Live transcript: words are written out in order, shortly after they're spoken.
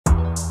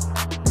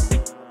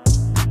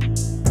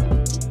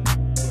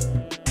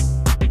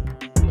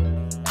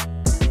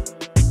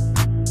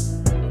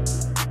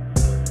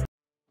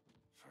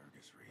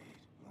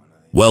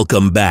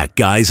Welcome back,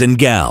 guys and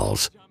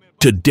gals.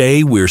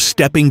 Today we're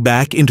stepping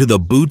back into the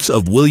boots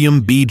of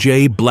William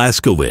BJ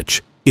Blazkowicz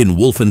in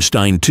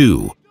Wolfenstein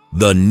II,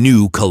 the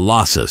new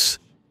Colossus.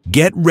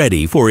 Get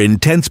ready for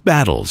intense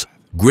battles,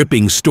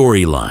 gripping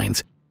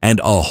storylines, and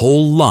a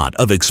whole lot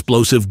of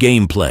explosive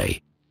gameplay.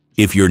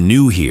 If you're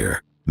new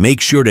here, make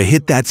sure to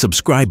hit that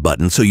subscribe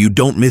button so you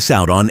don't miss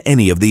out on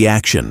any of the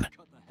action.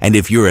 And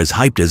if you're as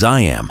hyped as I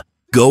am,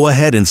 go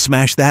ahead and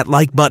smash that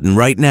like button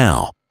right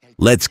now.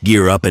 Let's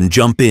gear up and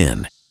jump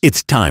in.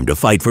 It's time to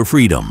fight for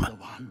freedom. The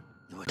one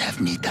you would have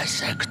me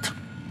dissect.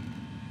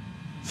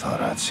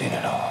 Thought I'd seen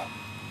it all,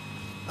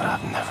 but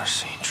I've never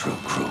seen true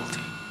cruelty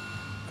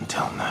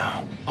until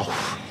now.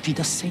 Oh, wie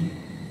das sehen?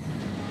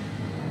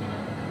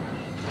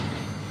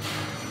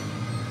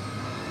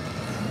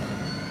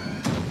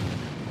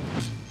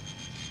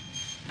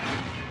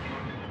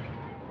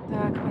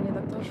 Tak, panie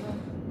doktorze.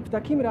 W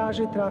takim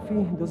razie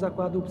trafi do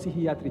zakładu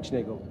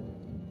psychiatrycznego.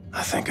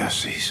 I think I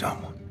see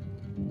someone.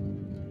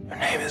 Her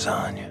name is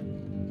Anya.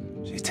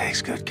 She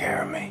takes good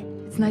care of me.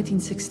 It's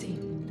 1960.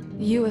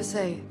 The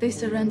USA, they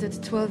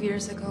surrendered 12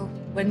 years ago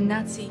when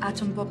Nazi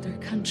atom bombed their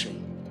country.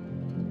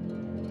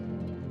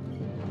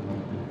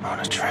 On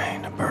a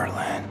train to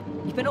Berlin.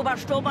 Ich bin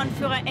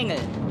Obersturmbannführer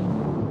Engel.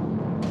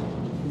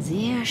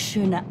 Sehr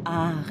schöne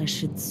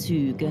arische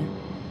Züge.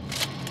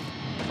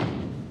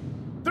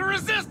 The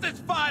resistance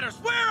fighters,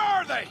 where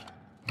are they?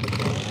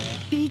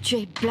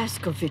 BJ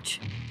Blazkowicz.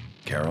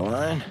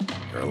 Caroline,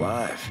 you're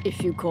alive.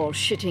 If you call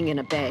shitting in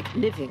a bag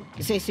living,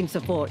 they think the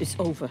war is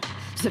over,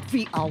 that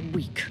we are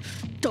weak,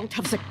 don't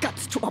have the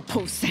guts to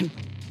oppose them.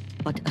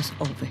 But as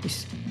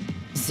always,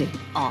 they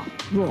are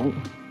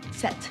wrong.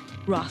 Seth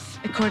Roth,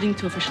 according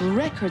to official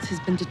records, has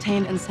been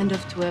detained and sent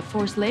off to a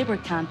forced labor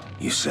camp.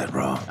 You said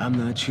wrong. I'm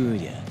not sure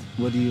yet.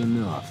 What do you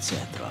know of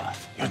Seth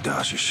Roth? Your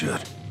does, you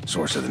should.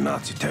 Source of the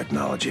Nazi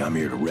technology, I'm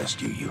here to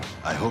rescue you.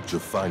 I hope you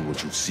find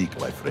what you seek,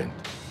 my friend.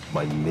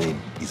 My name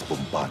is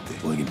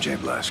Bombate. William J.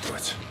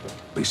 Blazkowicz.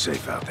 Be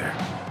safe out there.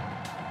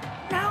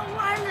 No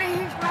one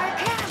leaves my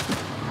camp!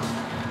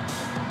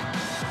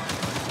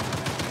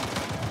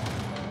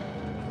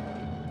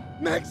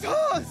 Max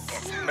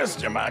Haas!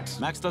 Mr. Max.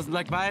 Max doesn't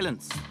like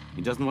violence.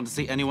 He doesn't want to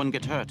see anyone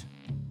get hurt.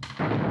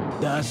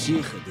 Das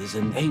Yichud is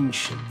an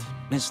ancient,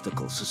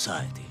 mystical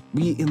society.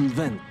 We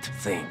invent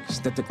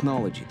things, the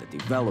technology, the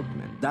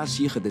development. Das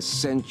Yichud is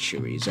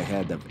centuries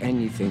ahead of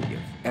anything you've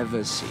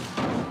ever seen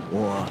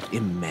or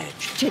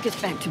imagined. Take us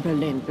back to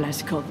Berlin,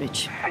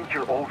 Blazkowicz. I think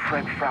your old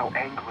friend Frau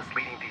Engel is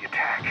leading the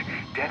attack.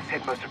 Death's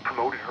Head must have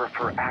promoted her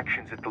for her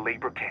actions at the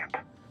labor camp.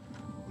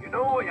 You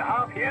know what you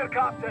have here,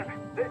 Captain?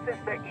 This is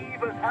the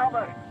Eva's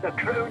Hammer, the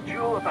crown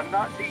jewel of the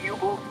Nazi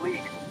U-boat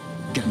fleet.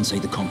 Get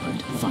inside the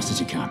compound, fast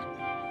as you can.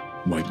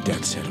 Wipe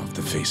Death's Head off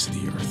the face of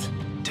the earth.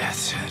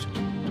 Death's Head?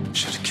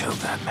 Should have killed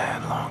that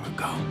man long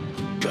ago.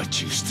 Got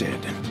you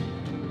standing.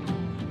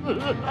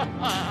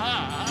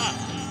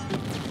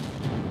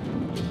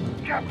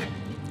 Captain,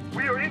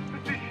 we are in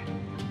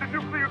position. The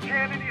nuclear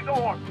cannon is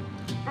armed.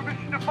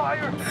 Permission to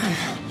fire?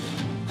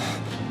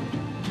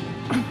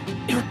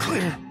 You're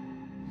clear.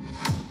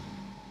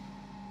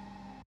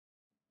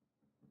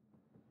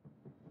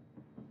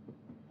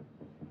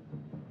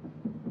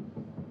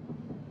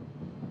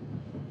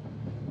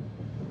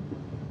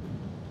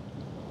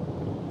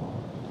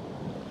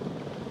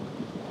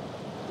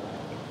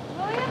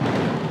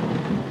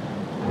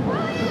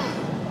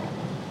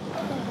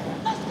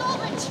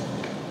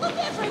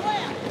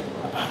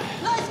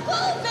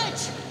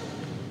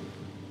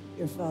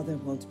 Your father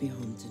won't be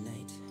home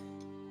tonight.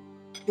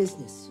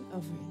 Business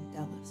over in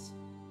Dallas.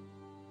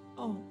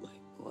 Oh, my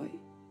boy.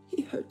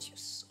 He hurt you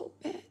so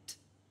bad.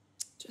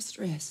 Just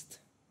rest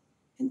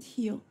and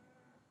heal.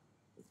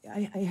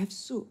 I have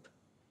soup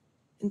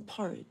and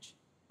porridge.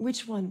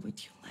 Which one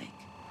would you like?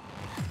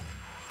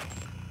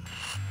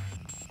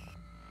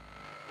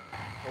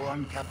 Go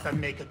on, Captain,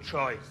 make a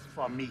choice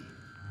for me.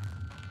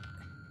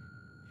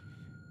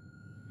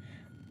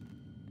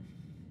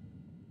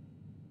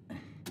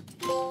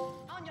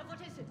 Anya, what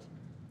is it?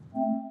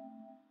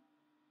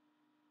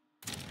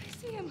 I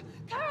see him.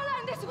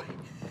 Caroline, this way.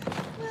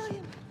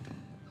 William.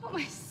 Oh,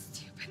 my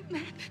stupid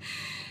man.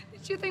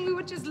 Did you think we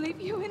would just leave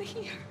you in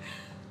here?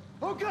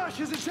 Oh gosh,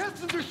 his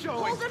intestines are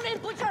showing! Hold him in,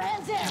 put your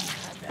hands there!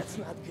 That's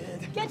not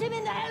good. Get him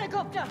in the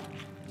helicopter!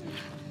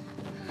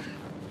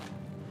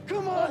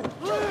 Come on!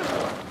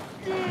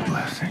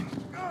 Blessing.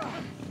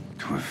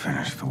 To have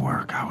finished the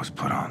work I was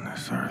put on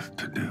this earth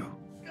to do.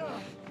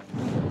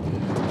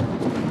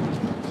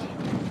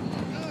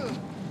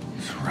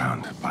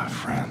 Surrounded by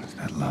friends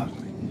that love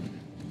me.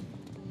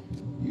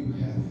 You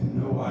have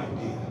no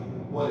idea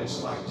what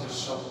it's like to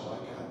suffer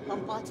like I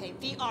do. Bombate,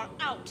 we are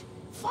out!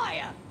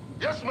 Fire!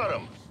 Yes,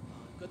 madam.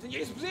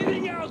 He's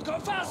bleeding out! Go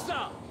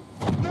faster!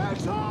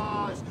 Max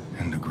Haas!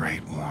 And the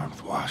great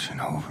warmth washing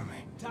over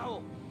me.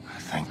 Towel. I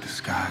think the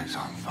sky's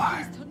on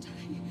fire. Don't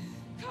die.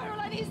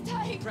 Caroline, he's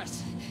dying.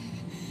 Press.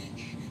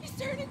 He's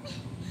turning blue.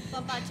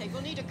 Bombate,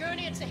 we'll need a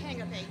gurney at the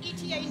hangar bay.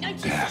 ETA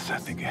 90 Death seconds.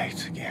 at the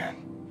gates again.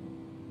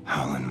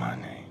 Howling my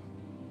name.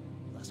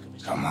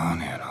 Come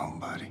on in, old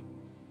buddy.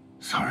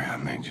 Sorry I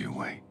made you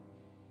wait.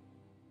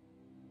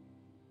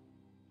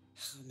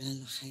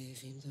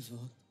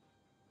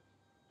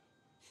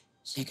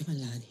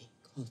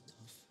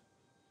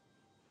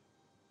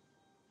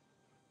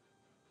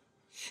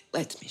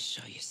 Let me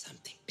show you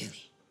something,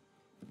 Billy.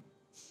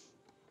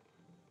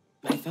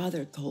 My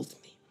father told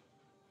me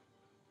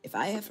if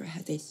I ever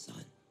had a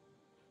son,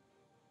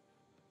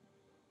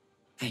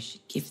 I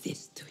should give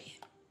this to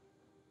him.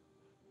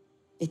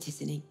 It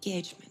is an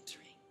engagement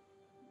ring.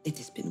 It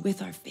has been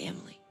with our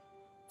family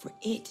for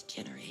 8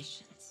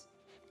 generations.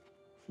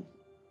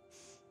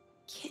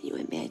 Can you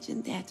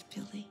imagine that,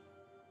 Billy?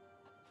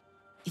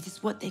 It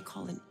is what they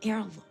call an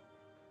heirloom.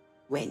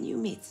 When you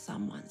meet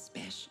someone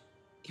special,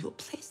 you will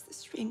place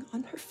this ring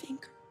on her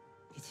finger.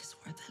 It is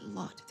worth a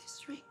lot,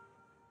 this ring.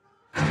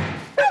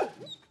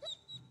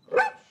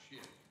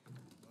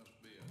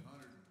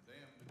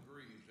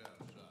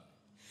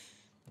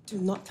 Do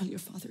not tell your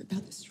father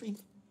about this ring.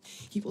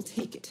 He will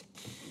take it.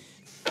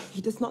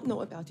 He does not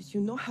know about it.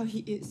 You know how he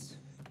is.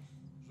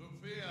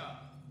 Sophia!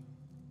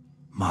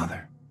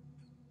 Mother,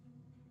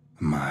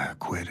 am I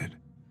acquitted?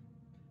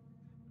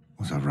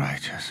 Was I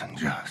righteous and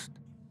just?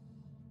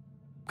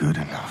 Good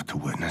enough to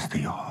witness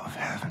the awe of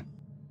heaven?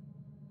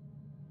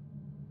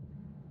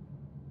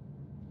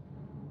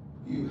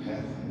 You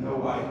have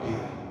no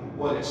idea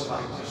what it's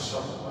like to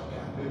suffer like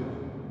I do.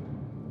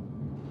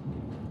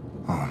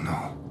 Oh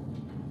no.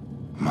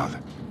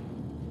 Mother,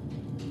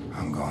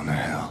 I'm going to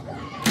hell.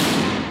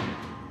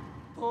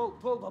 Pull,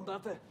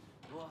 Bombate.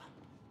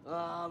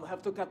 I'll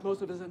have to cut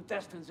most of his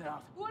intestines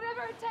out.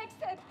 Whatever it takes,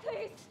 Dad,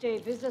 please. Stay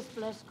with us,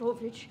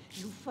 Blazkowicz.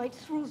 You fight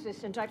through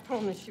this, and I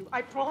promise you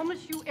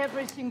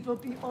everything will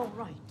be all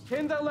right.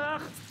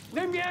 Kinderlach,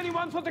 name me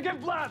anyone for to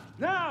give blood,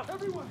 now!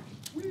 Everyone,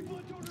 we need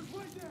blood donors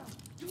right now.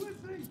 You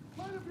listening?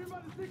 Line up here by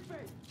the sick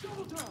bay.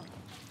 Double time.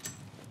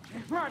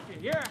 Marty,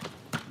 yeah.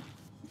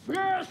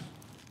 Yes!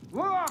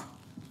 Whoa!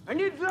 I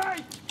need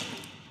light!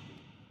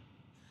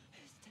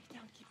 Stay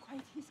down, keep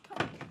quiet, he's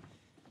coming.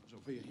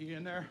 Sophia, he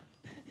in there?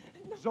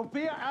 No.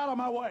 Sophia, out of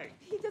my way!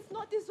 He does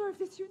not deserve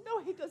this, you know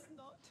he does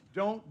not.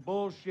 Don't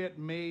bullshit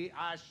me.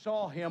 I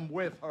saw him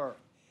with her.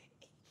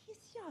 He's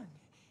young.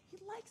 He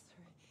likes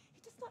her.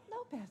 He does not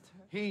know better.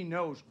 He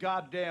knows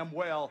goddamn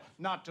well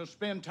not to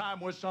spend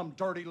time with some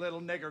dirty little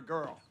nigger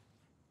girl.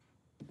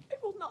 I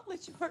will not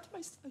let you hurt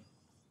my son.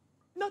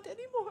 Not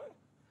anymore.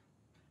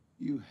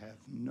 You have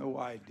no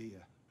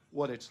idea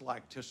what it's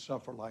like to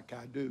suffer like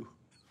I do.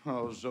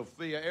 Oh,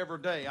 Sophia, every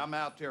day I'm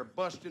out there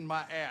busting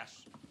my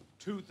ass,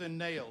 tooth and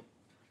nail,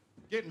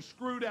 getting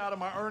screwed out of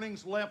my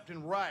earnings left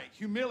and right,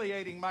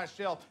 humiliating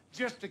myself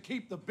just to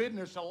keep the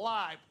business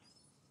alive.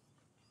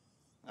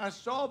 I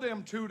saw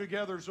them two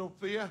together,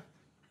 Sophia,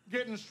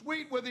 getting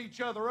sweet with each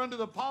other under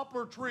the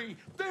poplar tree.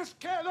 This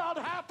cannot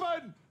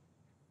happen!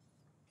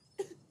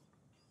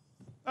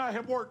 I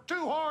have worked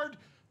too hard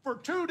for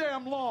too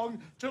damn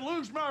long to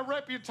lose my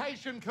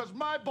reputation because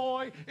my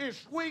boy is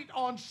sweet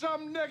on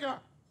some nigger.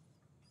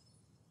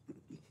 We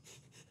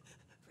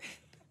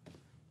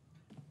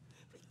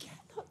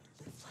cannot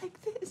live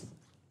like this.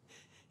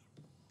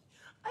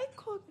 I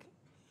cook,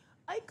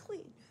 I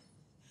clean,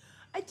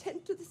 I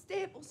tend to the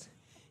stables,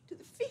 to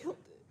the field.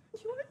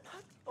 You are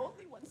not the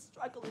only one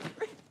struggling,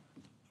 Rick.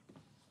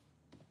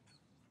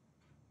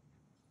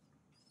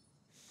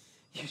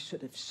 You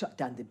should have shut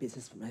down the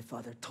business when my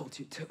father told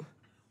you to.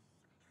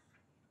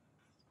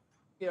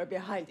 We are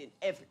behind in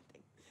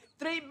everything.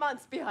 3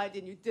 months behind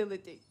in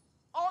utility.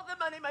 All the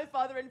money my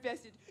father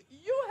invested,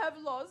 you have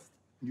lost.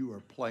 You are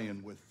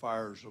playing with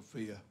fire,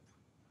 Sophia.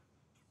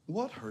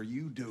 What are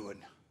you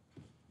doing?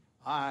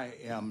 I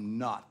am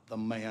not the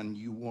man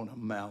you want to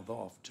mouth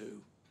off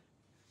to.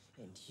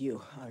 And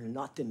you are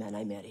not the man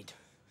I married.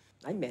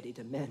 I married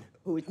a man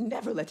who would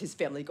never let his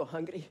family go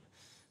hungry.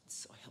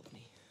 So help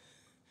me.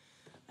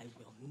 I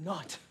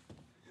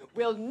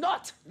will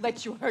not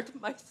let you hurt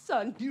my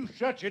son. You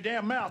shut your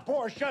damn mouth,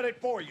 or shut it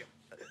for you.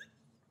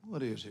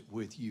 What is it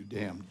with you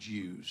damn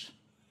Jews?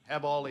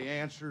 Have all the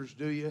answers,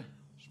 do you?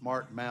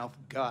 Smart mouth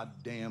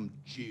goddamn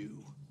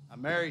Jew. I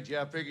married you,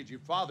 I figured your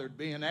father'd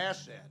be an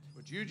asset.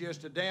 But you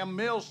just a damn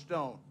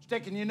millstone,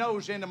 sticking your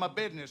nose into my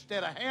business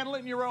instead of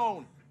handling your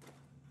own.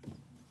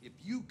 If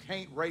you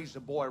can't raise the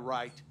boy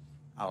right,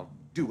 I'll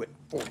do it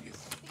for you.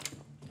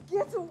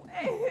 Get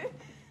away!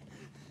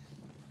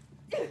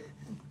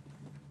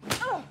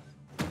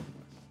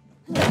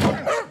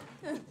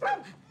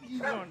 You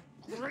done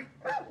great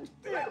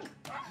bitch.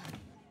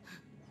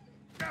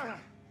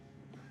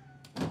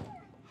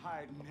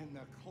 Hiding in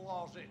the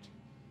closet.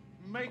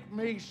 Make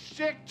me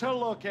sick to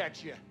look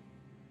at you.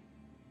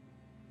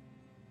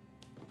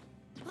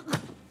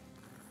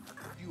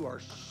 You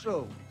are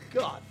so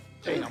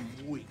goddamn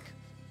weak.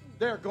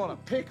 They're gonna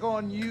pick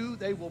on you,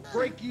 they will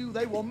break you,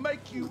 they will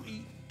make you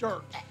eat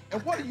dirt.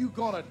 And what are you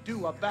gonna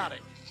do about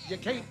it? You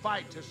can't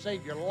fight to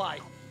save your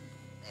life.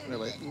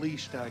 Well, at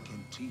least I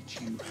can teach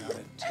you how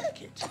to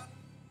take it.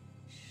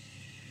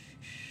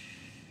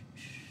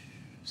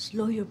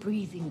 Slow your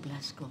breathing,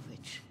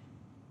 Blazkowicz.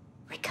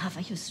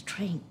 Recover your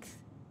strength.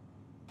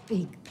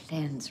 Big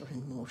plans are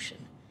in motion.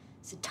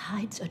 The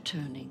tides are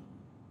turning.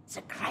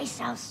 The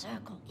Kreisau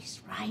circle is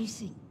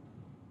rising.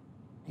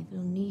 I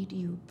will need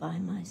you by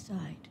my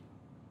side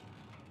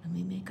when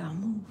we make our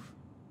move.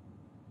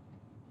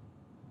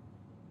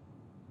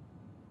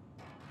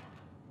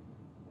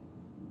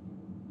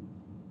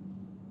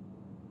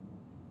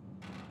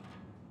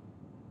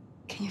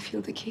 Can you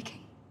feel the kicking?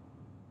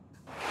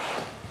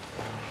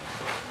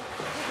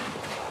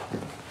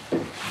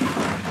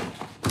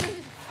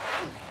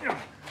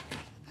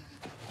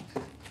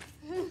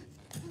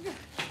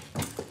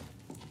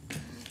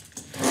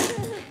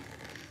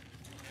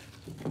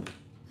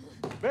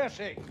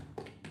 Bessie,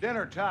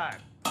 dinner time.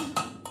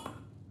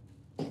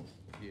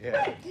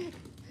 Yeah,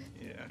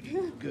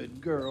 you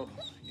good girl.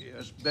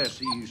 Yes,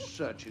 Bessie, you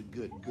such a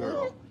good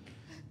girl.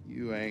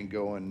 You ain't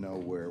going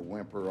nowhere.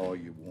 Whimper all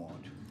you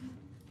want.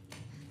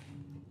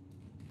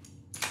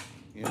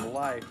 In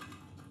life,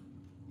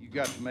 you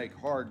got to make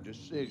hard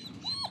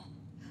decisions.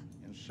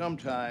 And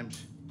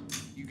sometimes,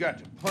 you got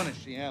to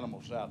punish the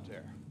animals out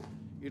there.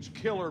 It's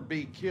kill or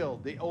be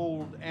killed. The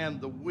old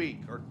and the weak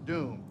are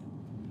doomed.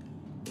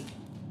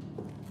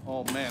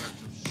 All manners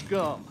of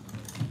scum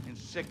and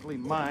sickly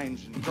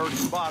minds and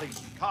dirty bodies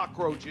and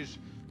cockroaches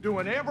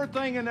doing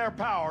everything in their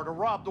power to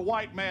rob the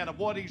white man of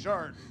what he's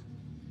earned.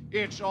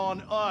 It's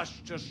on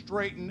us to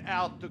straighten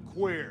out the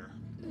queer.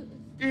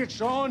 It's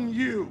on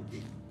you.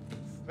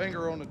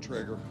 Finger on the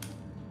trigger.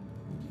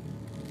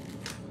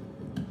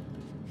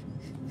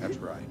 That's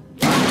right.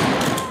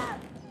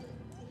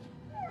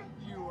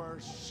 You are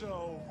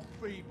so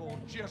feeble,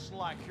 just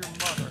like your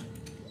mother.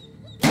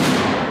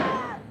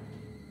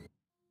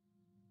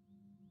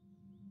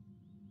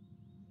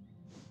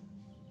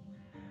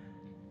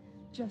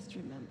 Just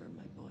remember,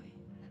 my boy,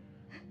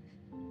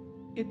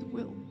 it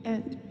will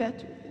end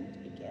better than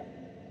it began.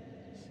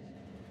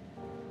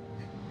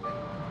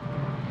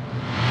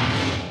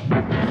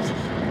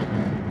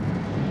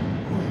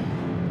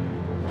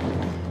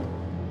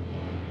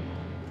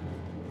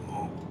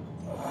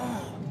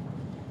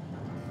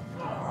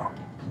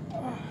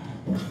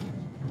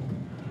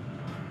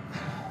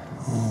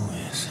 Who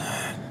is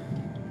that?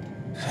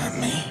 Is that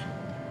me?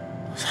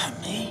 Is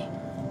that me?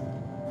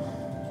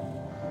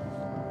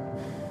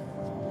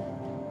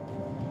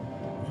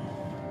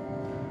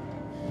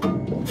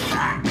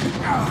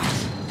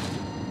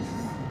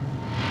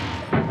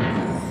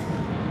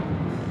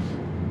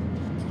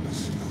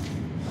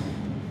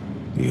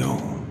 The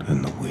old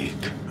and the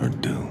weak are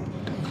doomed.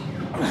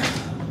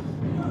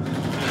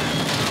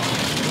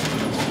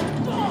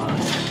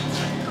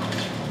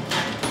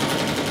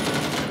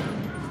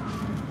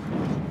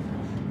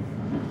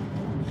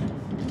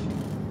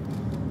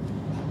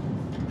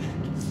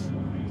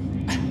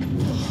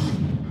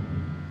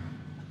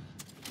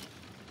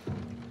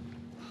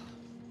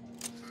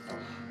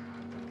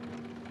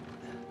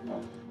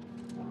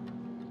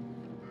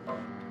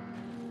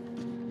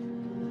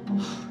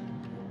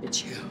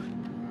 It's you.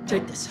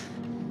 Take this.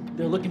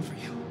 They're looking for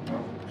you.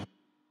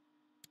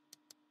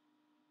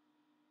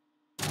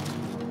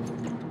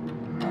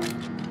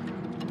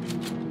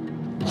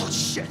 Oh,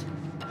 shit!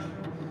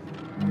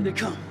 Here they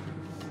come.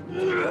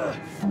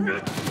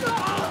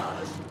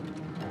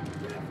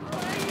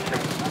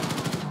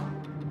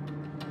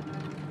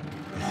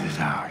 This is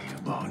how you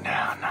go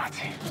now,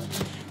 Nazi.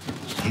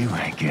 You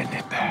ain't getting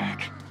it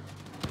back.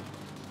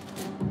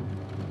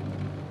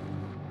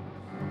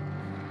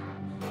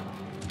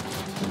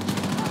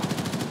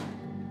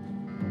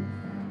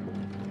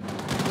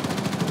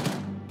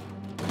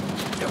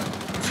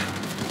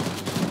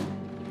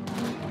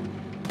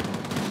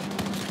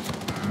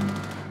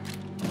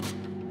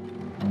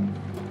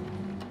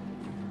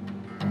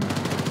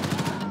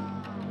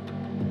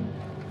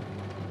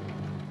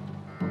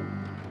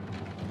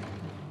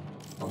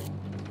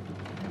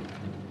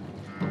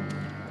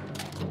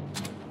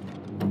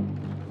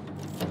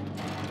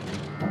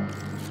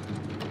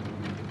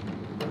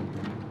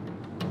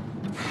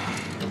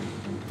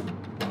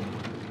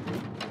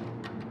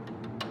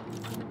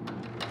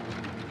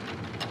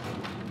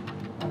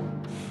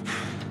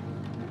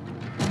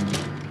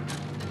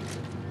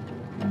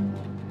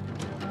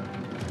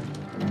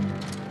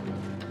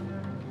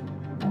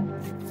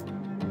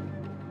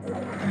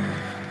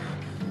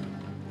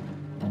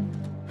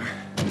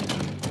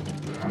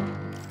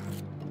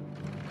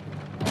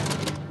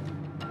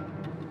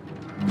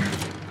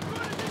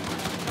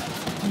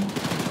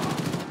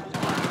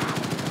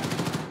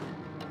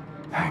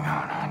 Hang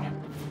on, Anya.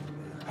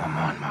 I'm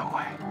on my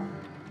way.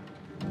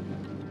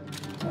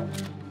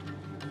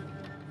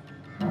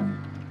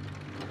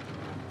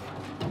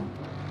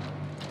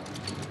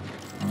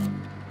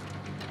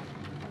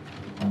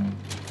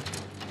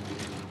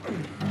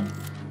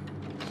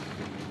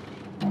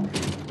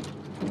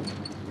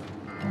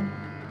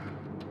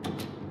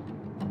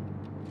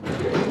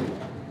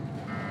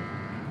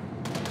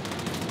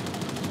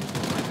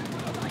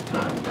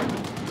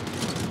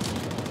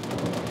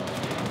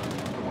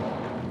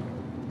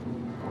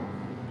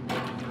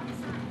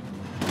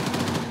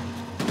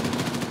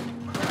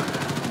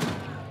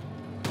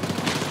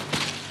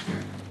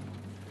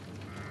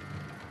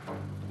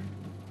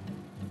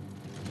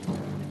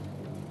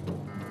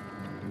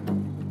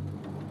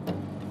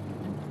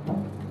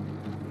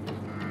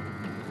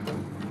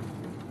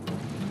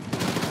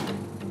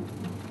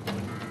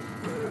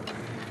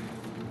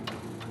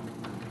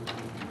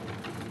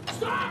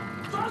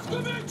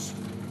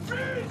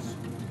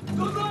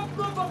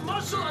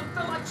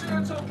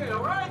 Okay,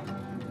 all right?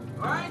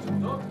 All right?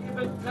 Don't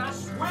even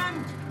pass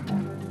wind.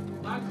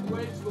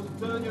 Blazkowicz will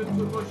turn you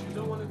into mush. You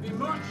don't want to be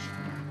mush.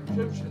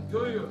 Egyptian, do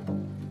you?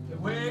 Okay,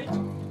 wait. Wait.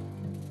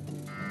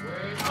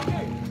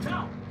 Okay,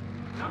 now.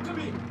 Come to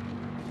me.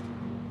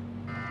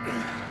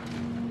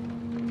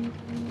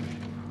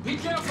 Be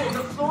careful,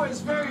 the floor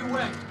is very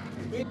wet.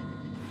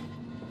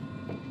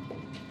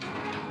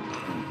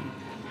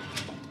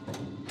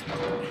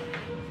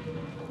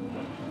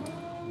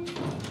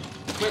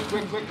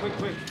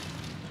 Quick.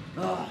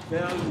 Ah,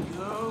 there you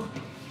go.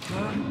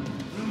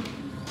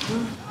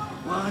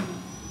 1,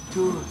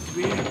 2,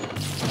 3.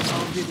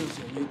 Oh, this is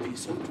a new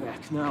piece of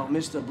crack. Now,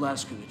 Mr.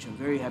 Blazkowicz, I'm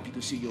very happy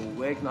to see you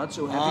awake. Not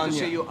so happy to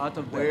see you out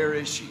of bed. Where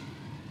is she?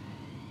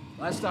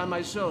 Last time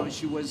I saw her,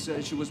 she was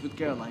with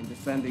Caroline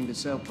defending the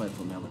cell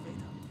platform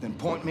elevator. Then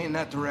point me in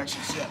that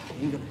direction, Seth.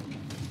 Ingrid,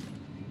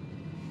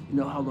 you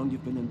know how long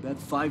you've been in bed?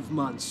 5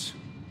 months.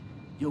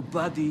 Your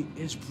body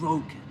is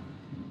broken.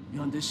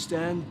 You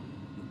understand?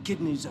 Your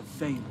kidneys are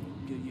failing.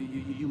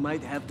 You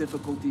might have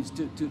difficulties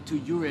to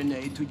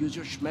urinate, to use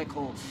your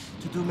schmeckhole,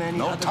 to do many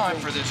other things. No time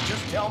for this.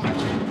 Just tell me.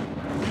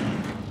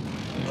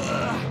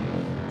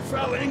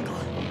 Frau Engel,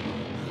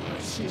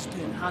 she's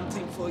been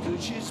hunting for you.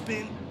 She's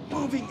been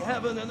moving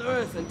heaven and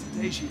earth, and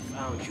today she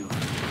found you.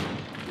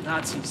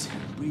 Nazis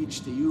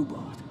breached the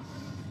U-boat.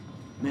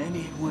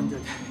 Many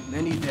wounded,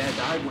 many dead.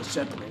 I was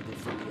separated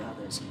from the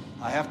others.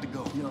 I have to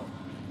go.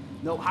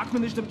 No,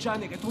 Hackman is the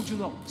mechanic. I told you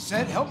no.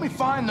 Said, help me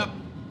find the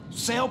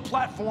sail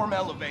platform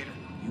elevator.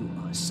 You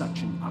are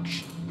such an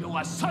action. You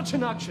are such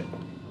an action.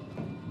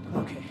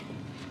 Okay.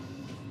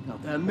 Now,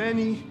 there are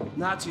many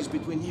Nazis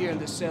between here and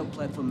the sail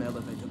platform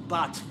elevator,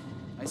 but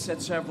I set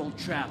several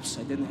traps.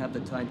 I didn't have the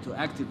time to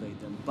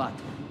activate them, but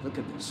look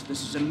at this.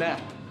 This is a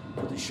map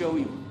to show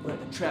you where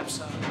the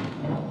traps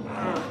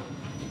are.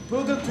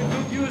 Put them to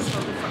good use for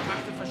the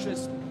verkackte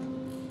Faschisten.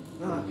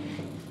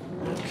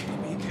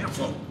 Okay, be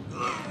careful.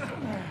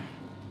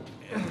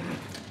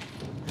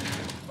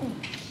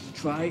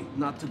 Try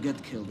not to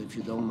get killed if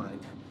you don't mind.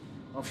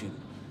 Off you go.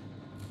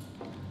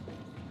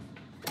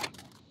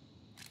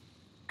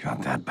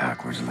 Got that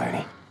backwards,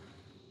 lady.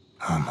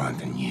 I'm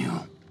hunting you.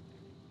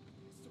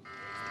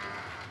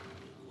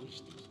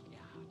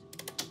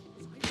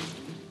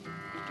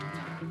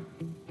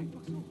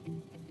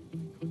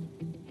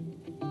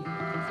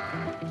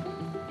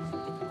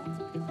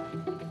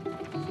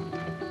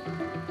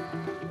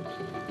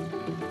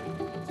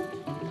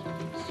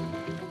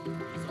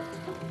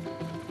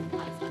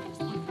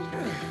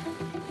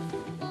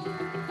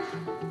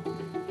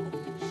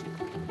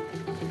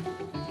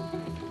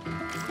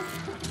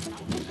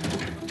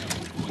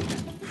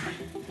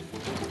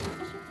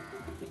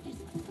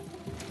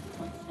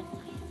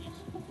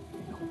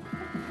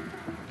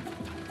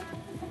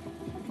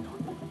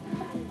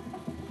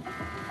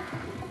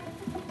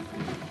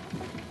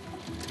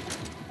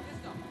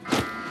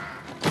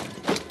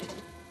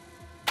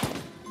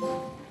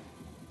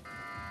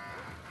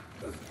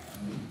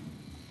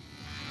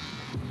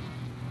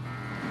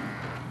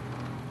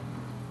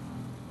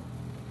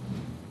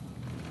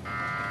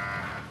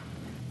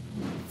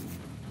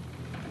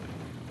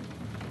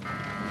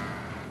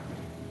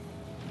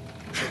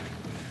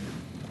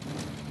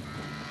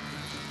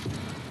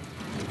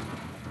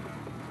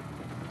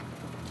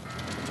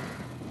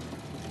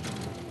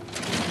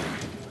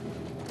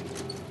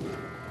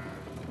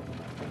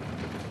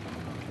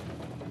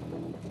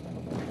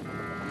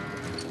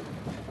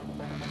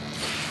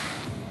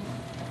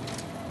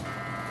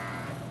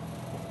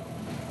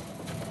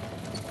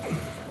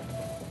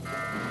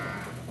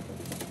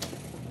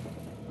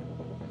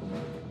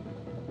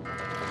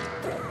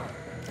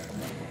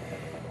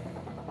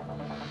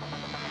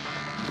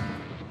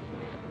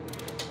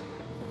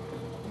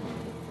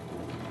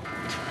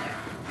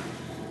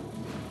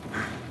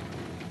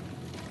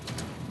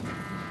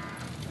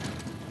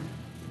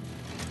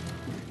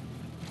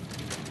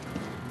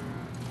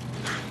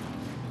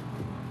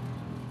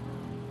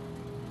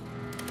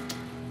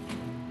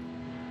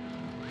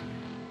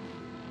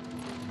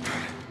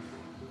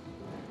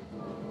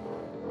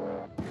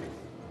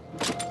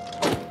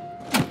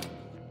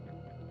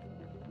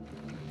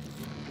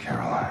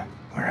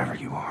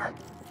 You are.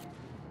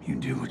 You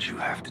do what you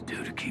have to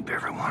do to keep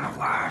everyone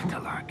alive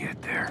till I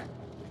get there.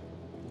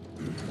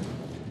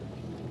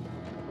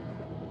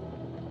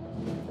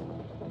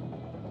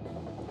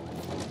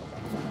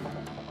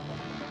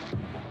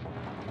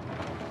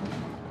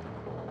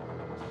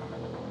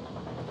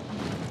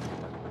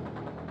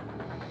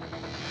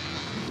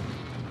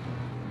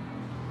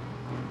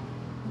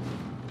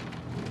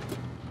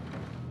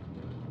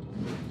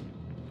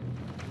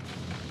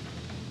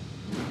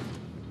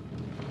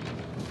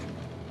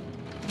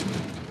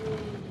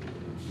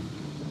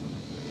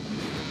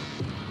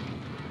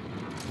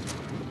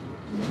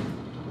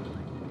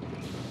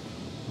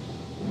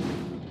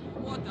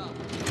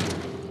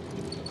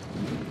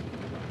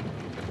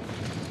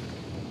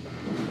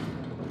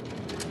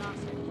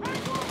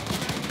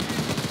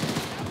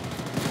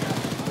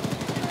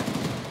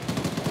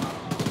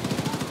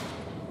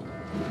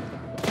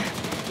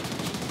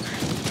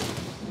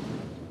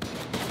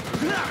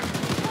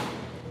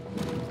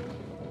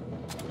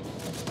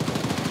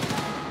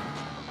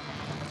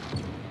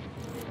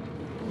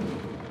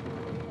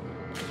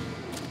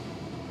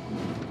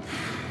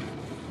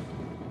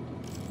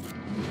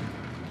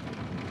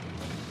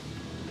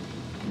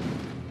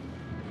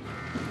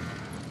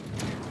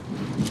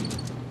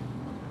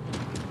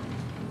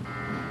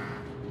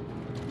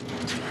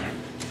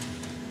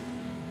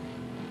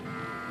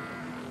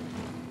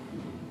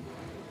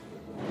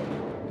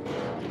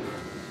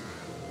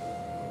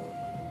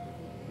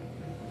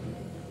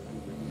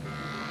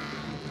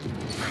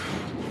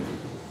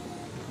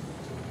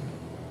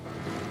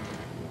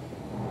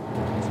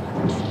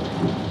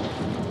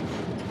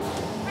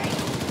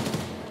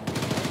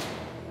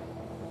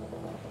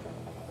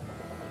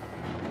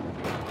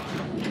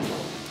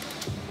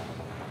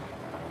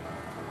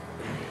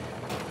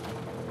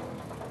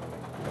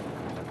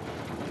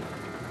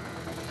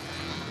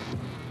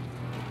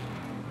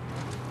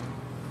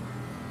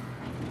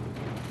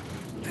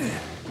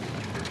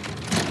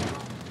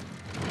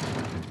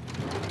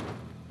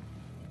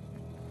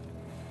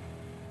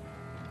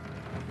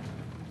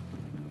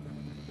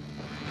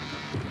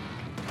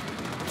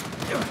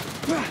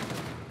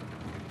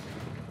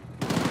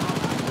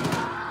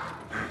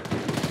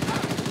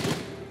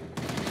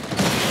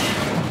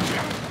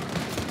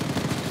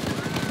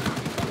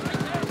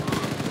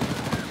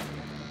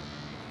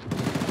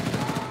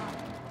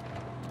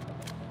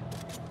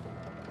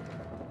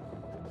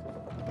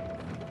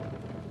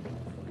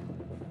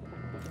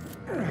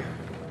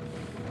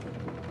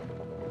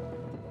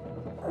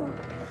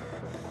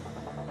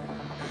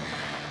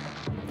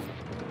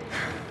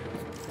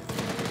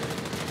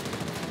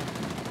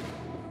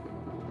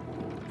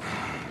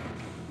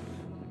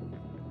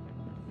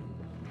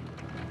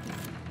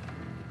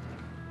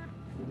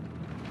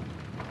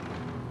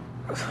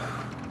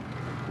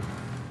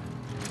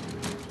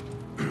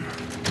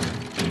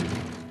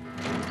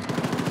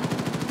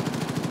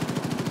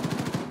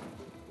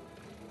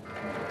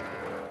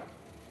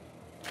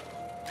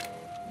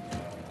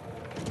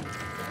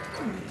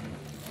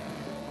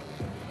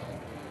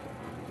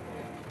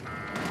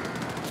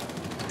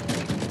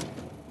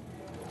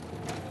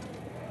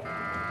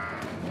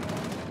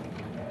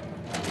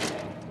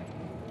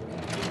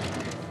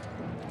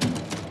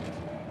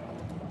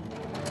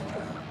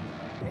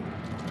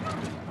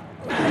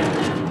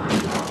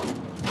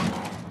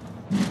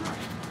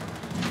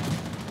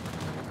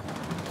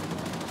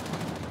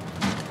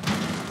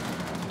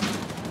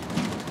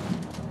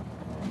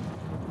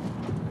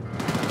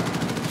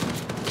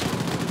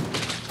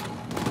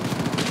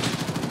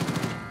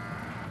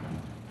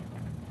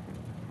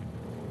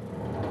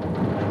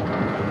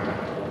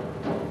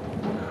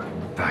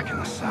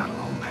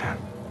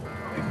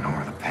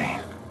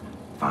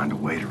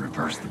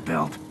 the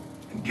belt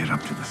and get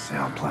up to the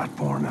sail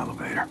platform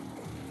elevator.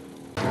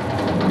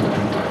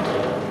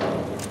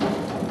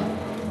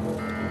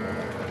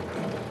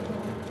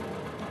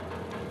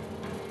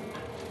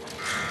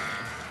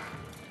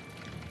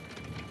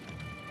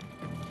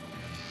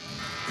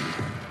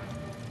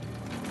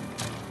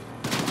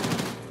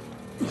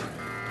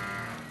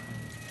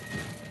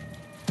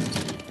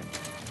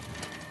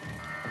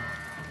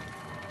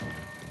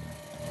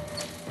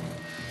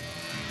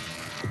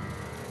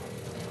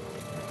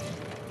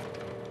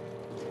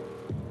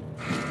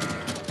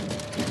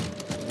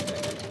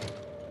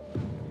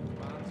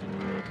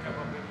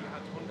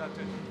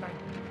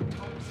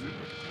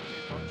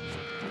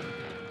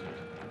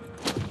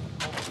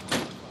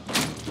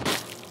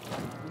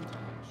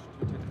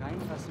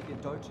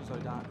 Deutsche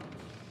Soldaten.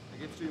 Da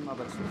gibst du ihm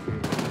aber zu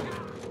viel.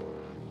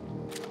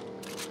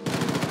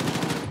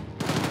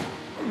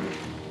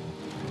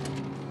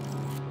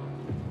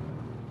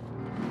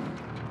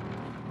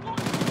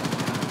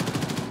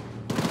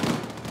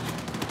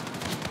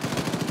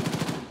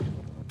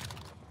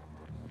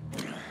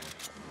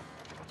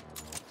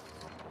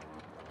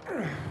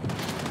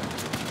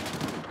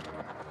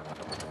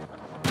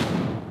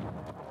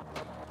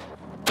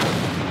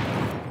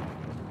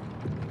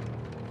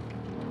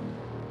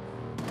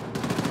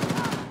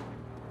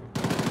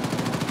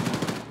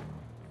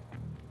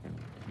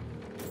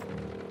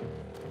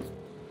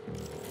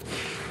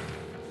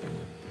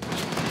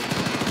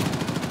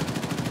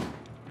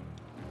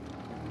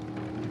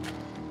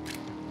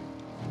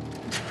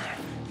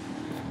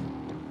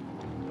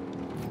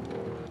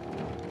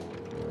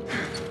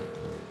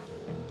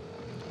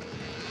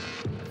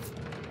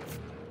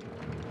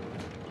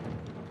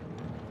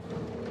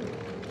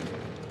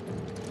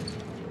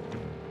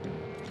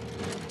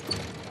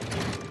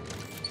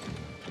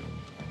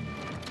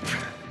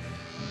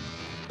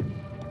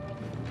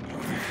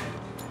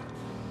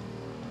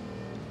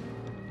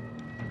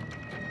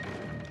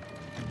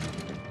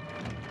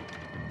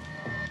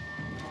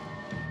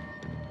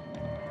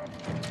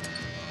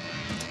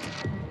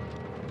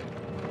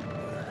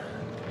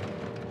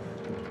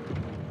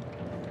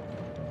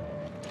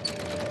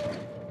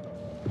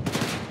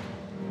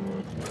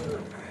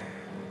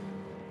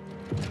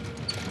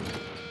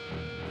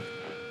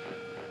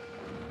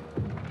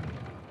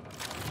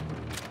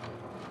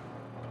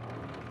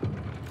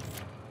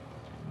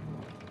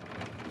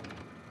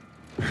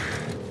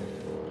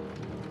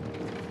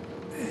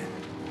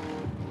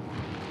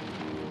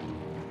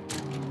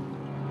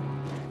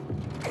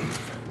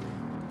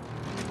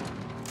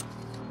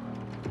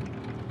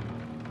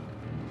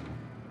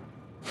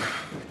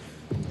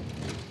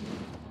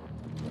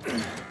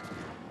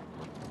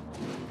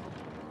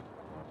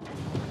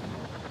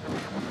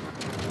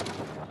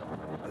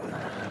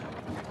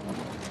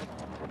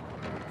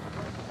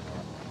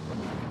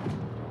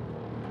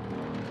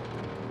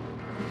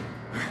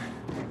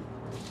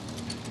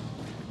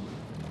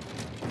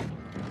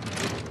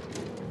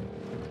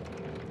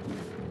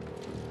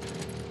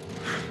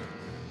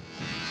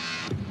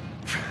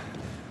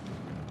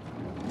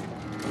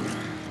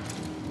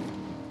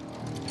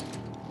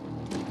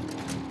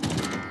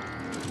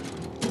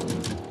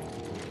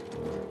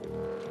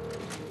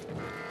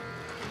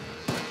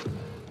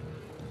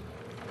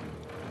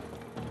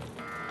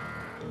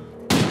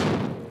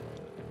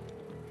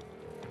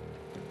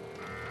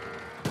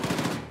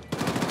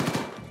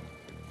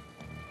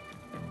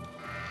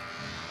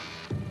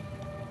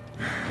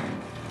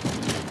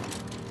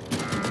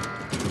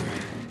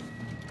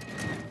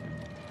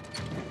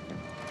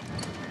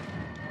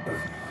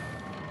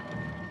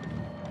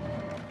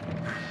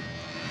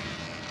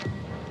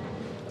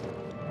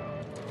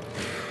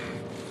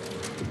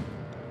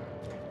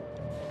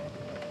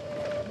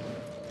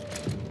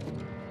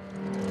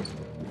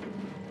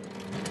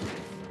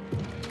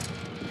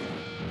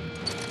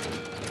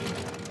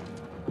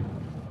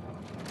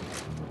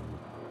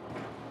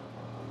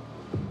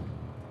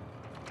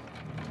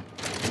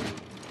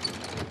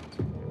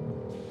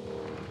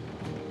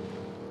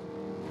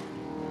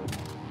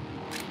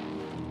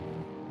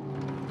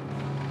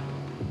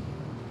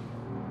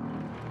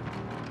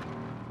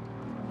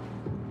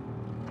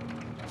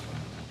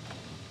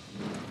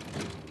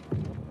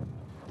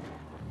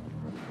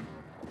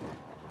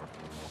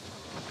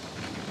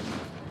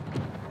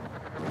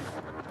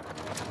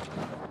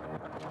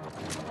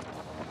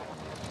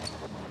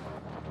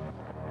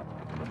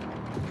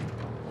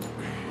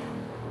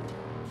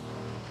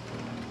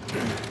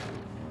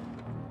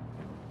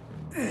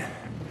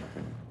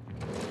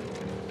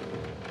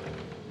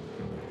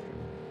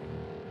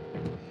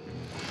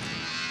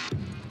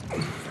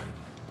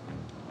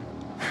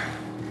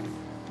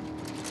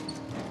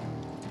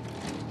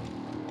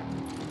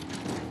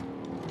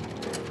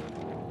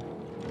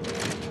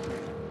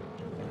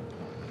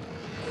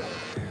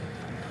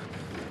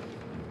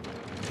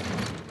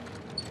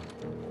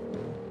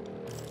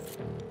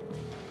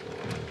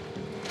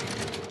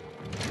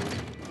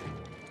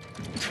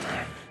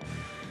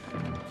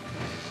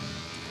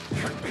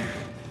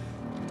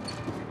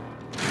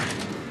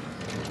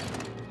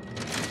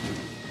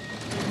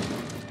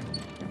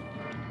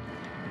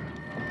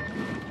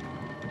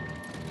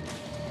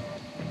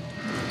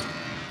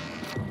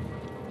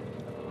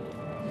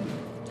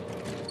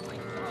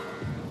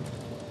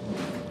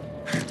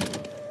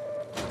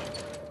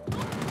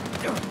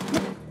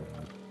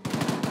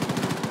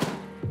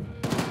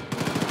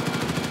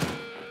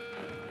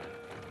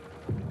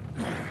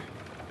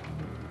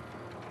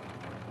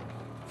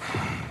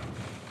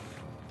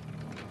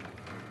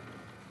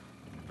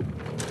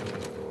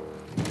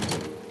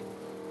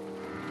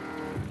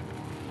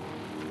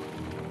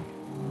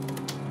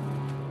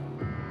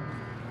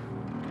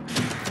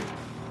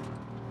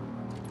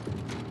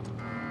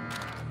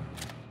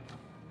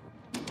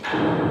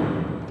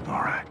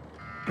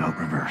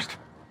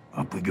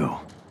 Up we go.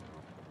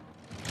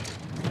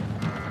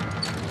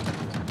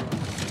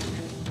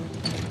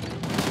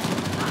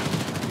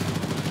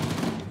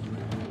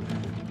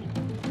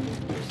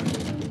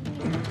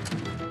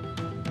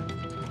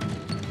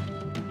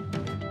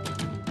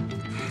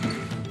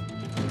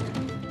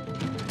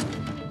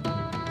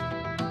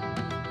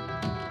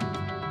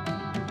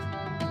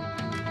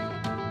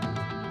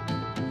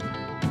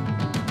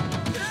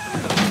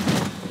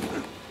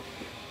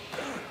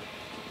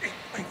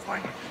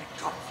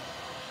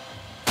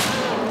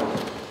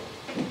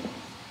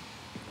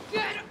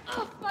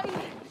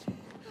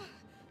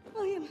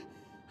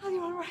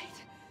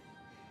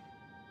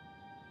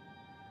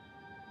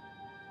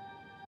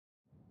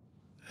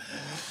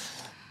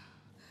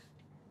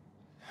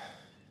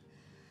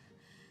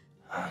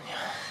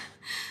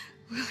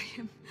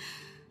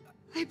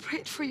 I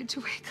prayed for you to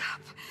wake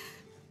up.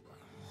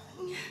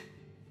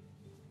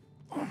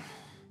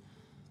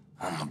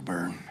 I'm a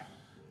burden.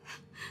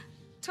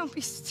 Don't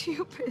be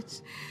stupid.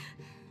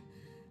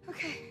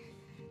 Okay.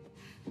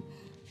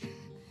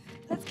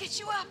 Let's get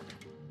you up.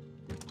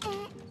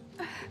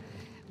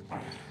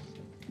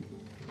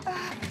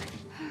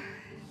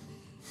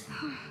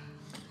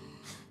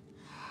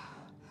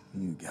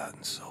 You've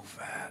gotten so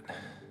fat.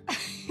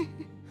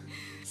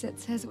 Zed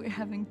says we're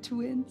having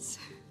twins.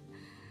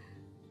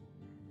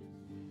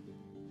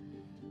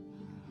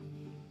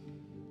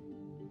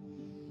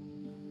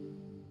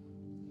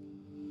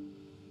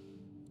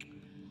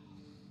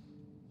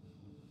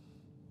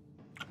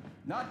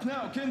 Not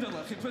now,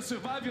 kinderlijk. If we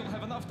survive, you'll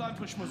have enough time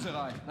for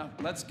schmutzerei. Now,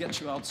 let's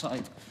get you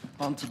outside.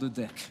 Onto the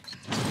deck.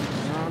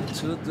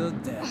 Onto the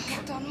deck.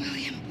 Hold on,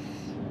 William.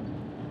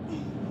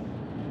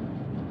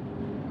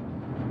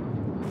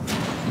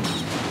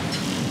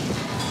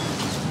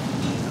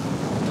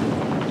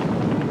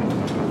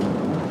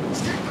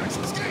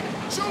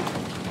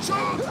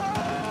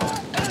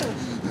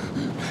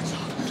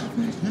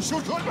 You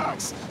shoot good,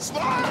 Max!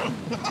 Smile!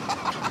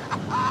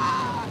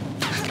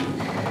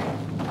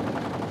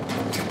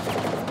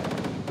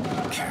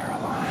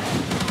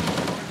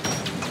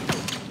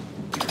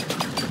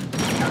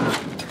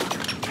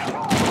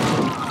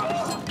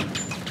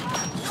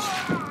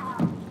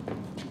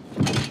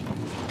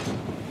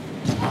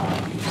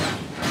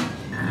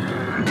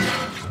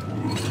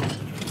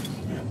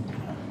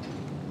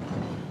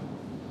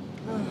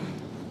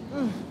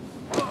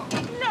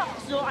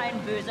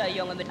 Böser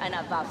Junge mit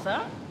einer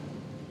Waffe?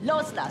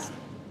 Loslassen!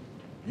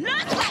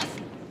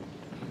 Loslassen!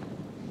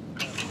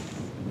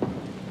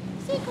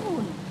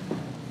 Sigrun,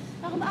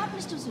 warum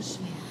atmest du so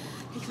schwer?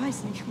 Ich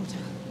weiß nicht, Mutter.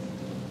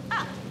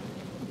 Ah,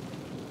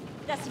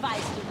 das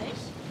weißt du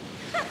nicht?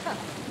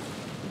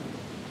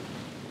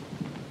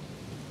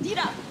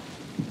 Nieder!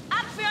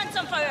 Abführen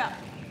zum Verhör!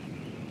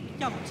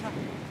 Ja, Mutter.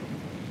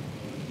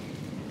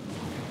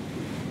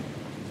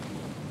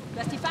 Du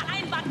hast die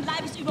vereinbarten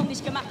Leibesübungen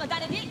nicht gemacht und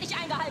deine Diät nicht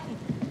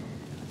eingehalten.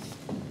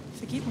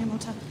 Vergib mir,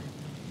 Mutter.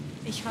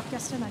 Ich habe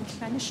gestern ein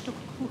kleines Stück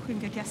Kuchen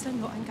gegessen,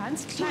 nur ein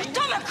ganz kleines... Du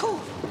dumme Kuh!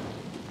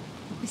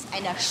 Du bist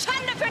eine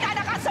Schande für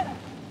deine Rasse!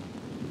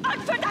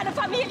 Und für deine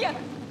Familie!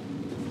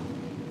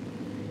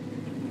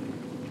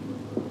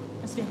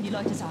 Was werden die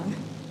Leute sagen,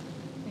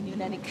 wenn du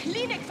in eine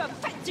Klinik für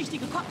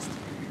Fettsüchtige kommst?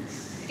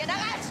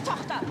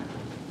 Generalstochter!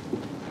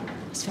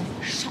 Was für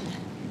eine Schande!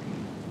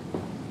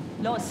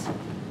 Los,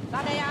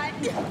 warte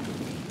herhalten!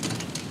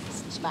 Das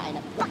ist nicht mal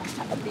eine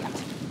Backpfanne wert.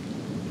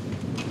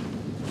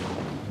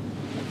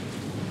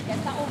 Er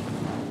ist da oben.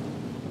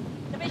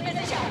 Da bin ich mir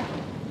sicher.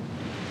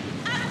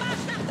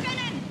 Armarsch nach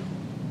drinnen!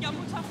 Ja,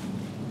 Mutter.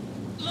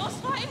 Los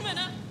rein,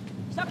 Männer!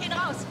 Stock ihn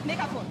raus.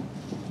 Megafon.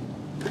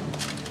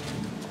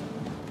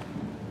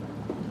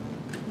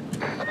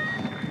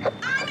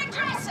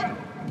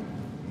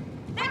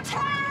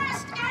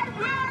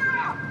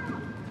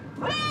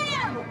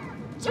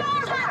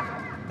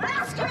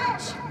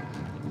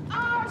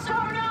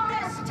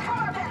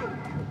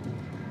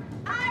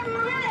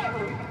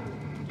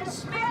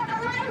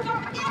 You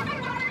drop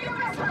every one of your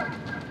vessel!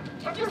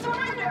 If you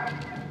surrender,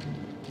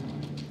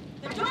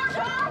 the doors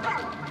are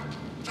open!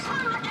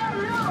 Come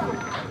alone!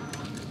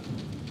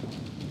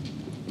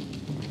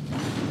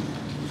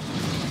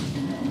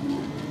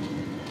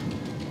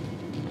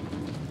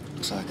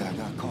 Looks like I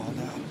got called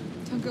out.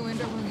 Don't go in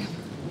there, William.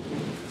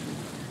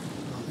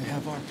 Well, they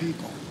have our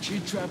people.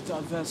 She trapped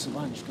our vessel,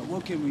 Anshka.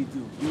 What can we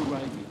do? You're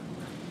right here.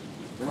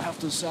 We'll have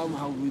to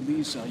somehow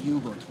release our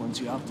U-boat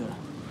once you're out there.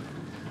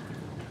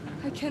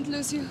 I can't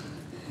lose you.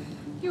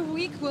 You're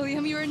weak,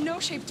 William. You're in no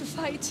shape to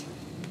fight.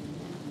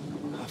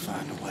 I'll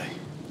find a way.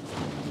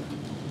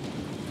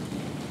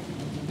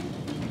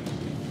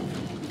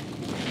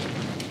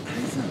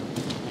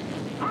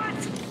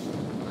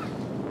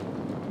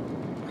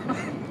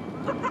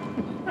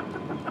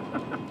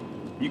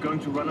 You going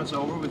to run us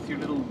over with your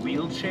little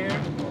wheelchair?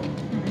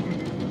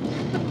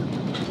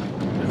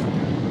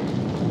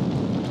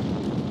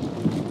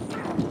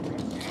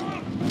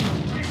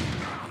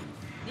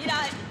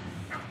 Niederhalten!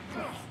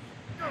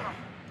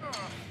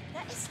 Da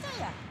ist er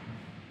ja.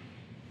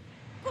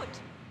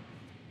 Gut.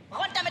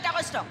 Runter mit der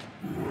Rüstung.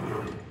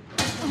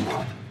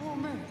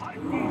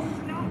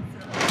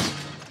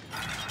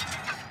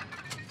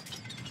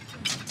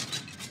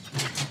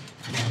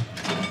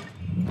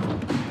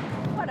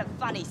 What a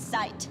funny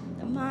sight.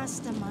 The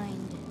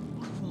mastermind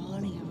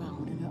crawling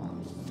around in her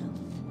own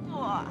filth.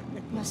 Oh,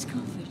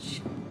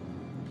 Blazkowicz,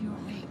 you're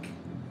awake.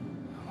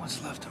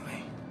 What's left of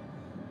me?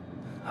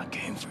 I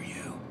came for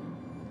you.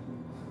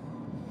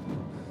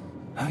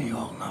 How you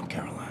holding up,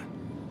 Caroline?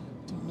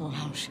 Don't know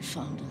how she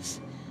found us.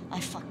 I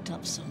fucked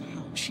up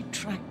somehow. She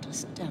tracked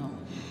us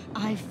down.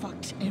 I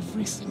fucked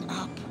everything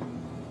up.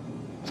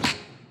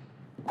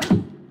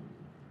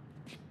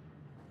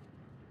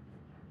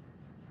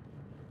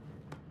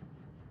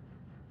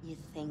 You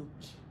think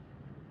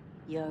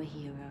your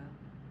hero,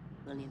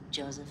 William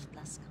Joseph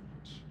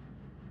Blazkowicz?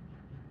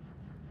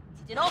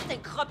 Zieht ihn auf,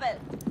 den Krüppel!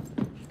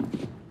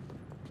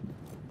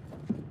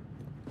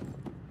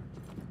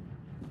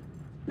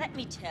 Let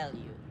me tell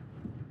you,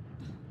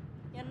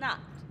 you're not.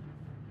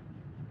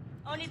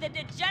 Only the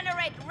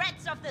degenerate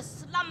rats of the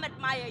slum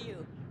admire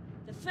you.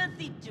 The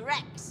filthy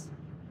dregs,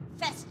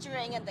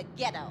 festering in the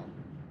ghetto.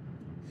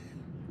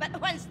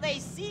 But once they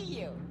see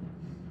you,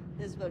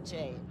 this will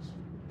change.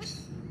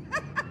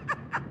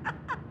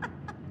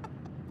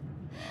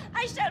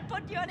 I shall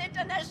put you on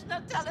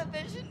international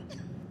television.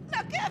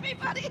 Look,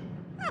 everybody.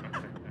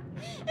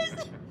 Is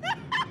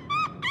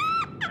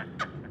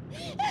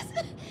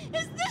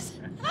this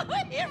how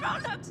a hero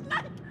looks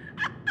like?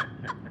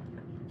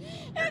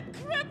 A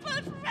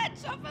crippled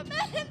wretch of a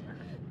man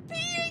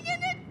peeing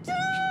in a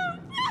tube.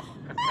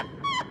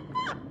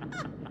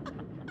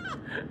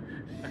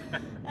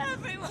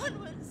 Everyone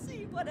will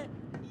see what a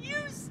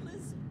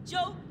useless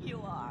joke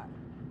you are.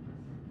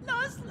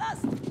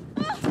 Loslassen.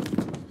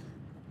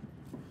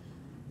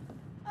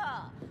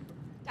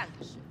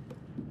 Danke schön.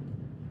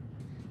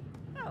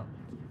 Oh.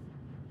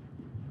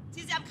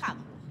 Zieh sie am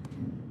Kragen hoch.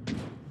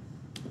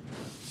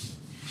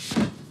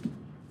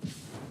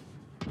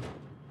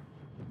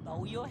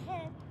 Bow your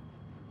head.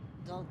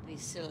 Don't be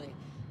silly.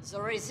 The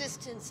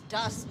resistance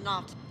does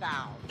not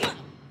bow.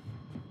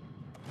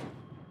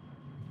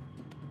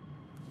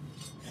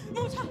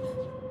 Mutter!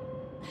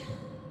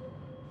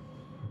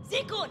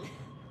 Sigun!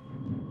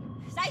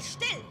 Sei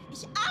still!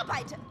 Ich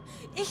arbeite!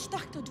 Ich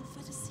dachte, du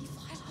würdest sie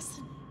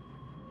freilassen.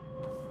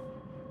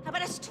 Aber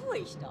das tue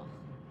ich doch.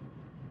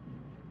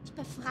 Ich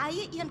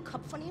befreie ihren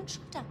Kopf von ihren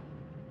Schultern.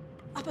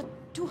 Aber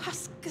du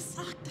hast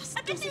gesagt, dass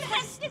du sie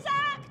hast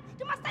gesagt!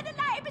 Du machst deine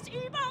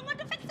Leibesübung und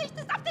du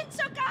verzichtest auf den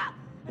Zucker!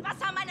 Und was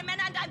haben meine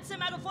Männer in deinem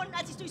Zimmer gefunden,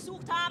 als sie es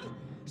durchsucht haben?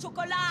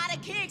 Schokolade,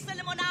 Kekse,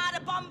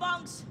 Limonade,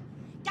 Bonbons.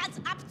 Ganz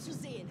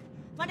abzusehen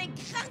von den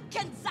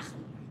kranken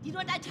Sachen, die du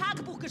in dein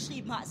Tagebuch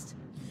geschrieben hast.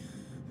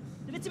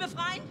 Du willst sie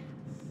befreien?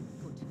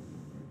 Gut.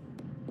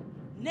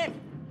 Nimm!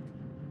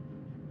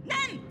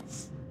 Nimm!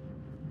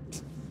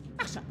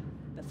 Ach schon,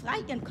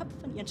 befrei ihren Kopf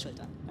von ihren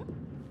Schultern.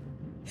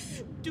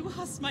 Du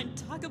hast mein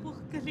Tagebuch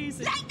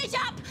gelesen. Lenk nicht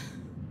ab!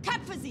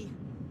 Köpfe sie!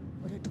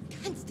 Oder du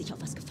kannst dich auf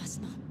was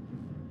gefasst machen.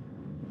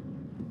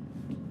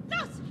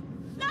 Los!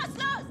 Los,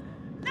 los!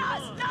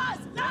 Los, los,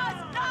 los,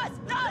 los,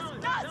 los,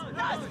 los,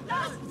 los,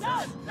 los,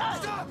 los, los!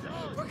 Stop!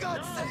 For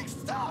God's sake,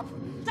 stop!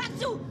 Sag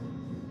zu!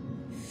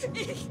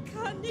 Ich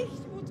kann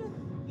nicht, Mutter.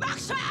 Mach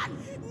schon!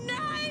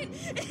 Nein!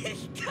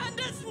 Ich kann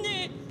das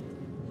nicht!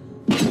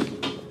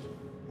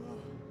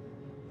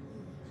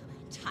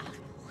 Mein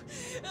Tagebuch.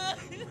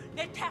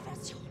 Mit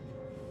Perversion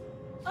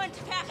und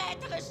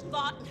verräterischen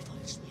Worten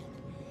vollschmieren.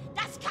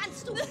 Das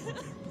kannst du!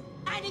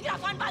 Einige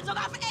davon waren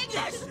sogar auf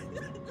Englisch!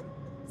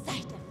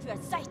 Seite für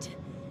Seite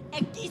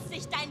ergießt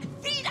sich dein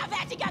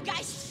widerwärtiger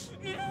Geist!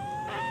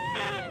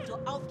 Wenn du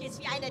aufgehst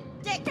wie eine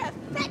dicke,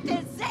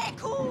 fette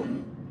Seekuh!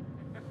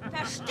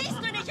 Verstehst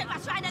du nicht, in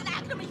was für eine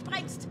Lage du mich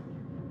bringst?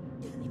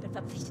 Ich bin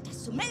verpflichtet,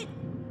 das zu melden.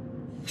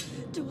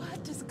 Du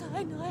hattest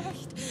kein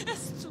Recht,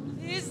 es zu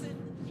lesen.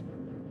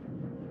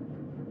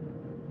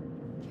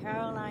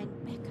 Caroline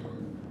Becker,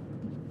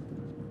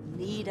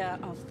 leader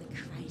of the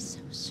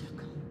Colossus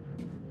Circle.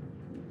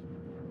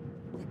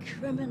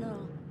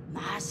 criminal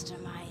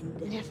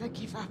mastermind. Never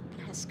give up,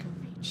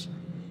 Blazkowicz.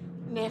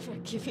 Never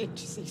give in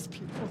to these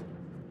people.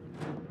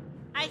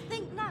 I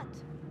think not.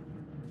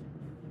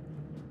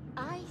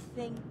 I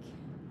think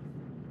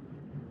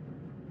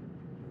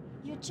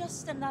you're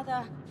just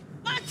another.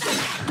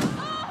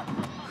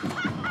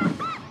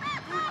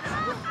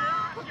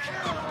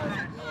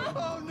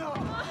 Oh no!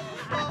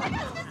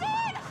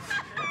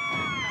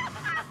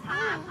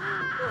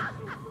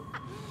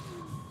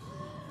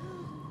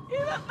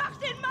 Übermach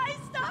den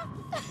Meister!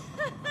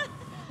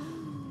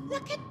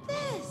 Look at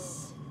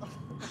this!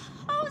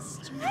 How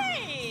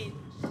strange!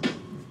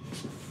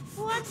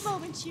 One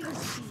moment she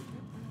was here,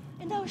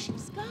 and now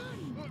she's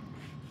gone.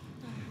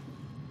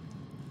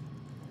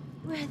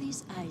 Were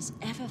these eyes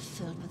ever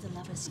filled with a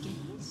lover's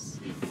gaze?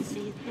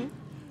 See them?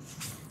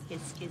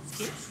 Kiss, kiss,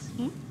 kiss.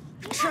 Hm?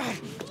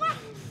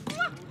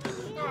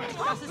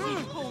 Das ist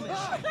nicht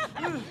komisch.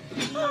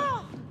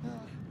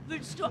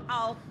 Willst du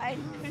auch ein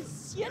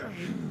Küsschen,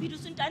 wie du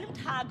es in deinem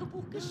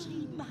Tagebuch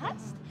geschrieben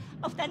hast?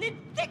 Auf deine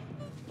dicken,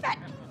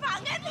 fetten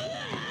Wangen?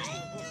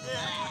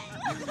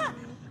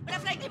 Oder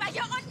vielleicht lieber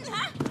hier unten,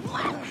 ha?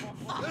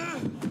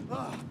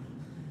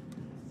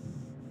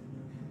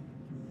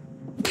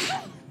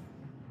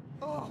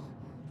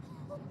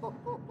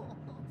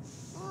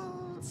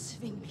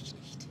 Zwing mich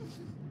nicht,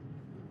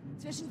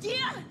 zwischen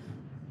dir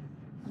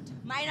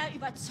und meiner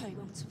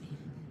Überzeugung zu wählen.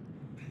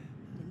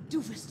 Denn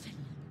du wirst verlieren.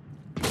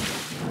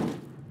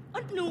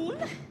 Und nun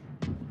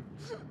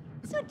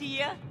zu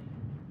dir.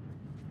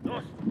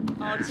 Oh,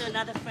 to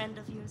another friend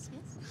of yours,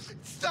 yes?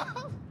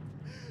 Stop!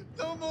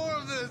 No more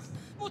of this!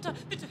 Mutter,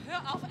 bitte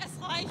hör auf, es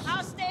reicht.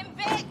 Aus dem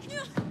Weg!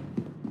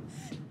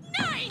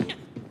 Nein!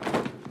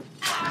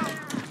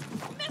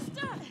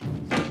 Mister!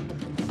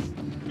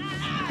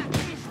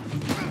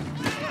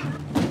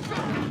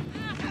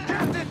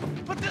 Captain,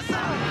 put this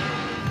out!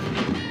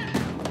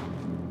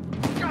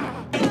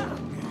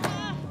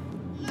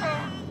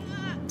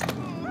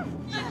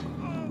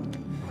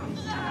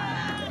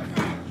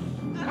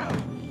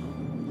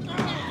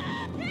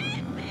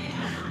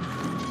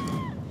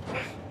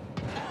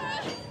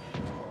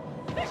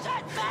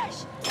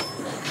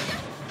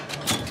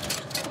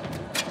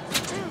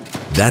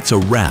 That's a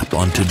wrap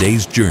on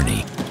today's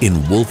journey in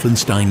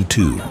Wolfenstein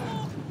II,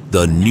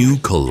 the new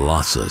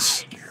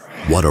Colossus.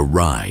 What a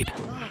ride.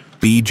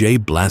 BJ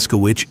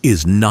Blazkowicz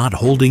is not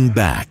holding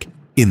back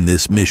in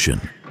this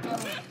mission.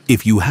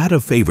 If you had a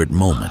favorite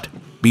moment,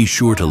 be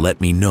sure to let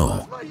me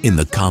know in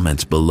the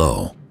comments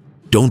below.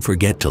 Don't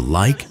forget to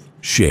like,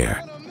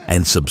 share,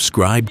 and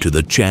subscribe to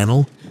the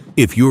channel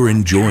if you're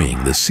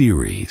enjoying the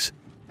series.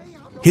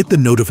 Hit the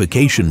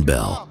notification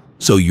bell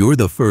so you're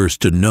the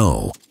first to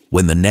know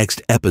when the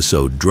next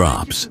episode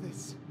drops.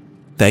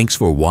 Thanks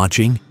for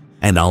watching,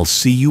 and I'll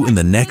see you in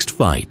the next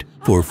fight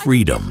for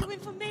freedom.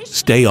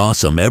 Stay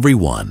awesome,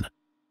 everyone.